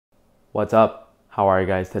What's up? How are you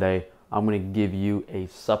guys today? I'm going to give you a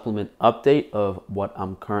supplement update of what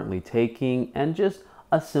I'm currently taking and just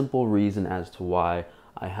a simple reason as to why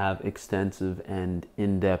I have extensive and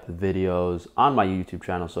in-depth videos on my YouTube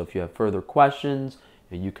channel. So if you have further questions,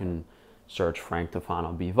 you can search Frank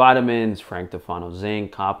Tufano B vitamins, Frank Tufano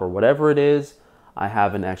zinc, copper, whatever it is. I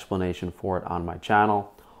have an explanation for it on my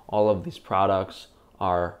channel. All of these products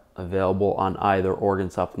are available on either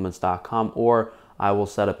organsupplements.com, or I will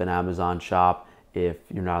set up an Amazon shop if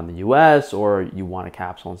you're not in the US or you want a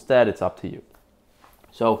capsule instead. It's up to you.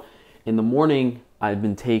 So in the morning, I've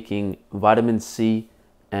been taking vitamin C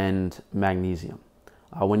and magnesium.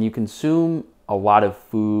 When you consume a lot of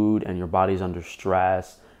food and your body's under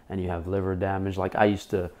stress and you have liver damage, like I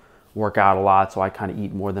used to work out a lot, so I kind of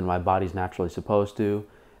eat more than my body's naturally supposed to.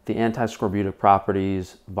 The anti-scorbutic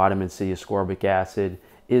properties, vitamin C, ascorbic acid,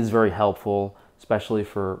 is very helpful, especially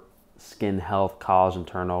for skin health, collagen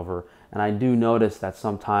turnover. And I do notice that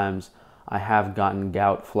sometimes I have gotten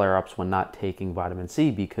gout flare-ups when not taking vitamin C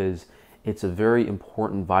because it's a very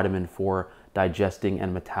important vitamin for digesting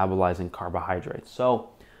and metabolizing carbohydrates. So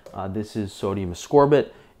this is sodium ascorbate.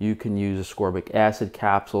 You can use ascorbic acid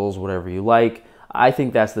capsules, whatever you like. I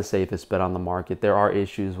think that's the safest bet on the market. There are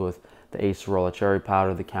issues with the acerola cherry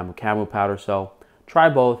powder, the camu camu powder, so try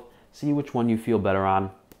both, see which one you feel better on.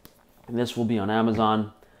 And this will be on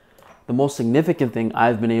Amazon. The most significant thing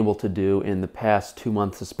I've been able to do in the past 2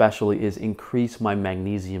 months especially is increase my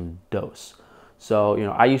magnesium dose. So,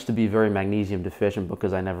 I used to be very magnesium deficient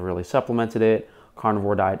because I never really supplemented it.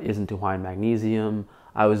 Carnivore diet isn't too high in magnesium.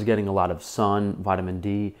 I was getting a lot of sun, vitamin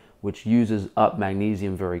D, which uses up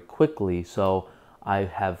magnesium very quickly. So I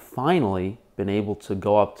have finally been able to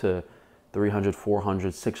go up to 300,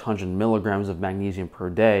 400, 600 milligrams of magnesium per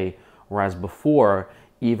day, whereas before,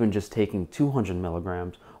 even just taking 200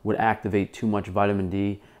 milligrams would activate too much vitamin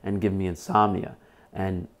D and give me insomnia.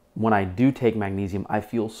 And when I do take magnesium, I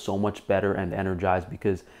feel so much better and energized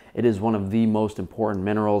because it is one of the most important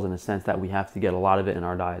minerals in a sense that we have to get a lot of it in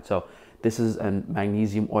our diet. So this is a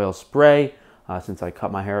magnesium oil spray. Since I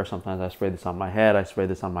cut my hair, sometimes I spray this on my head, I spray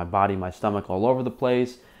this on my body, my stomach, all over the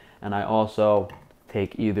place. And I also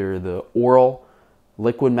take either the oral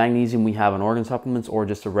liquid magnesium we have in organ supplements or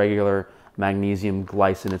just a regular magnesium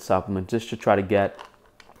glycinate supplement just to try to get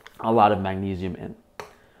a lot of magnesium in.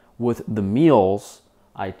 With the meals,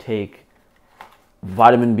 I take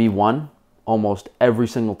vitamin B1 almost every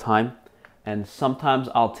single time, and sometimes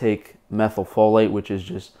I'll take methylfolate, which is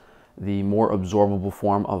just the more absorbable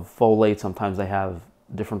form of folate. Sometimes they have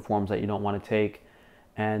different forms that you don't want to take,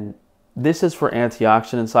 and this is for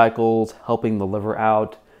antioxidant cycles, helping the liver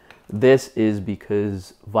out. This is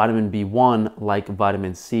because vitamin B1, like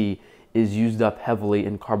vitamin C, is used up heavily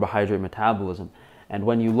in carbohydrate metabolism. And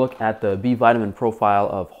when you look at the B vitamin profile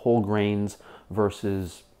of whole grains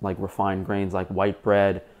versus like refined grains like white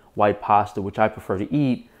bread, white pasta, which I prefer to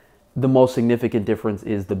eat, the most significant difference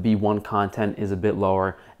is the B1 content is a bit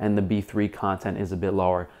lower and the B3 content is a bit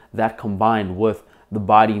lower. That combined with the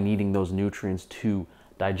body needing those nutrients to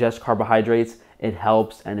digest carbohydrates, it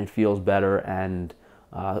helps and it feels better. And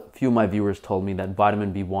a few of my viewers told me that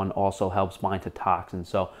vitamin B1 also helps bind to toxins.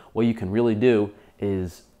 So what you can really do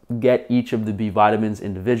is get each of the B vitamins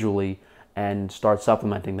individually and start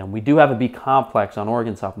supplementing them. We do have a B complex on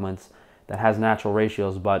organ supplements that has natural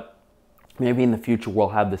ratios, but maybe in the future we'll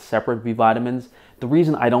have the separate B vitamins. The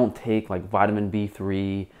reason I don't take like vitamin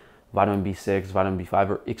B3, vitamin B6, vitamin B5,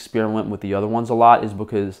 or experiment with the other ones a lot is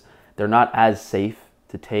because they're not as safe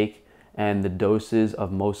to take, and the doses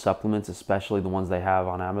of most supplements, especially the ones they have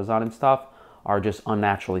on Amazon and stuff, are just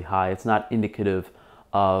unnaturally high. It's not indicative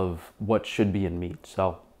of what should be in meat.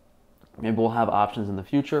 So maybe we'll have options in the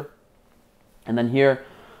future. And then here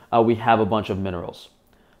we have a bunch of minerals.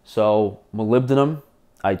 So molybdenum,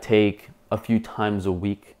 I take a few times a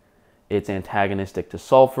week. It's antagonistic to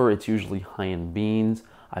sulfur. It's usually high in beans.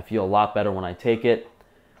 I feel a lot better when I take it.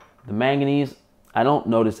 The manganese, I don't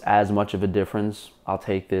notice as much of a difference. I'll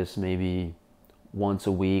take this maybe once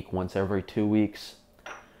a week, once every 2 weeks.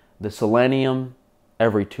 The selenium,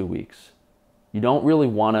 every 2 weeks. You don't really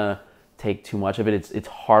want to take too much of it. It's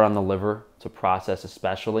hard on the liver to process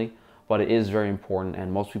especially, but it is very important,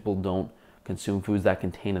 and most people don't consume foods that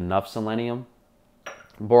contain enough selenium.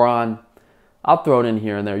 Boron, I'll throw it in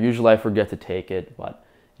here and there. Usually I forget to take it, but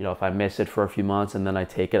if I miss it for a few months and then I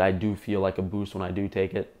take it, I do feel like a boost when I do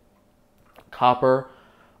take it. Copper,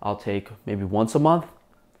 I'll take maybe once a month,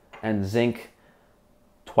 and zinc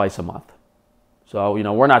twice a month. So,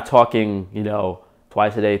 we're not talking,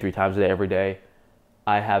 twice a day, 3 times a day, every day.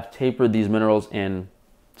 I have tapered these minerals in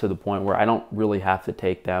to the point where I don't really have to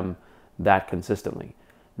take them that consistently.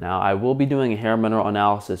 Now, I will be doing a hair mineral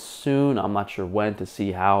analysis soon. I'm not sure when, to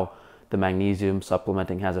see how the magnesium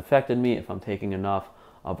supplementing has affected me, if I'm taking enough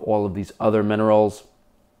of all of these other minerals.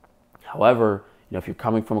 However, if you're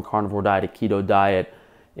coming from a carnivore diet, a keto diet,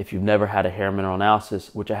 if you've never had a hair mineral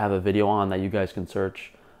analysis, which I have a video on that you guys can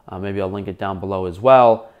search, maybe I'll link it down below as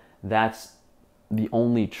well, that's the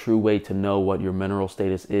only true way to know what your mineral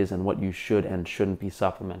status is and what you should and shouldn't be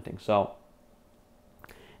supplementing. So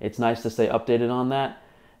it's nice to stay updated on that.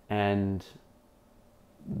 And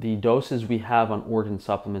the doses we have on organ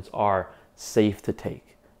supplements are safe to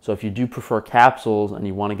take. So if you do prefer capsules and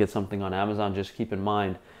you want to get something on Amazon, just keep in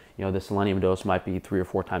mind, the selenium dose might be 3 or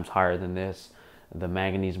 4 times higher than this. The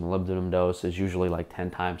magnesium molybdenum dose is usually like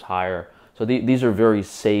 10 times higher. So these are very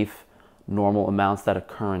safe, normal amounts that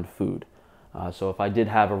occur in food. So if I did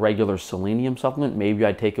have a regular selenium supplement, maybe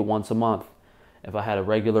I'd take it once a month. If I had a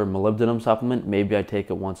regular molybdenum supplement, maybe I'd take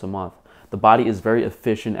it once a month. The body is very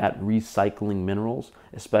efficient at recycling minerals,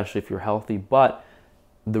 especially if you're healthy. But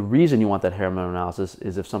the reason you want that hair mineral analysis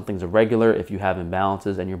is if something's irregular, if you have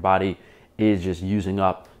imbalances and your body is just using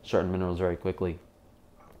up certain minerals very quickly.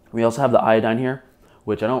 We also have the iodine here,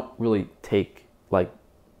 which I don't really take like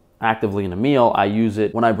actively in a meal. I use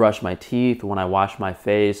it when I brush my teeth, when I wash my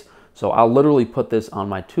face. So I'll literally put this on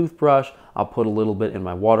my toothbrush. I'll put a little bit in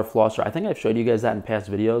my water flosser. I think I've showed you guys that in past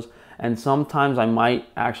videos. And sometimes I might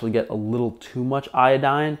actually get a little too much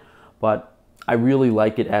iodine, but I really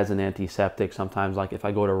like it as an antiseptic. Sometimes, like if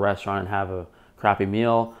I go to a restaurant and have a crappy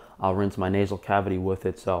meal, I'll rinse my nasal cavity with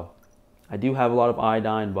it. So I do have a lot of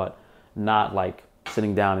iodine, but not like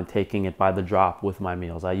sitting down and taking it by the drop with my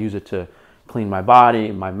meals. I use it to clean my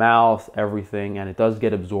body, my mouth, everything, and it does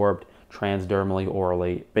get absorbed transdermally,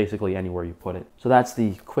 orally, basically anywhere you put it. So that's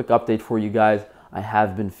the quick update for you guys. I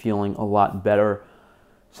have been feeling a lot better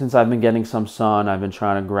since I've been getting some sun. I've been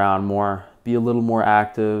trying to ground more, be a little more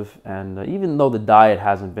active, and even though the diet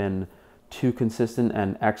hasn't been too consistent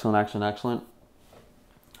and excellent,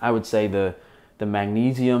 I would say the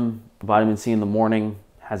magnesium, vitamin C in the morning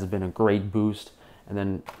has been a great boost, and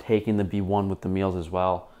then taking the B1 with the meals as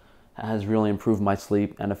well has really improved my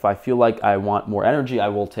sleep. And if I feel like I want more energy, I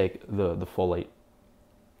will take the folate.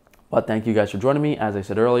 But thank you guys for joining me. As I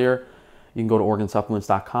said earlier, you can go to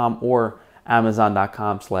organsupplements.com or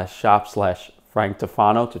amazon.com/shop/Frank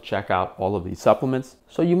Tufano to check out all of these supplements.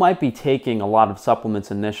 So you might be taking a lot of supplements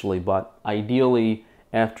initially, but ideally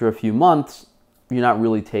after a few months, you're not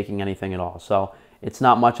really taking anything at all. So it's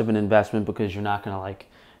not much of an investment because you're not going to like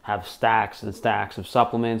have stacks and stacks of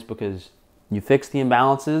supplements, because you fix the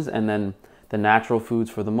imbalances, and then the natural foods,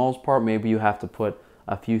 for the most part, maybe you have to put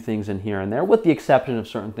a few things in here and there, with the exception of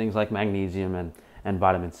certain things like magnesium and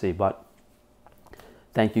vitamin C. But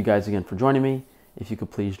thank you guys again for joining me. If you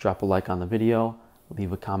could please drop a like on the video,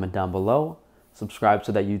 leave a comment down below, subscribe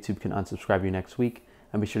so that YouTube can unsubscribe you next week,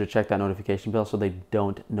 and be sure to check that notification bell so they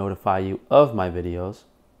don't notify you of my videos.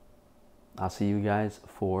 I'll see you guys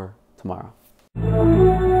for tomorrow.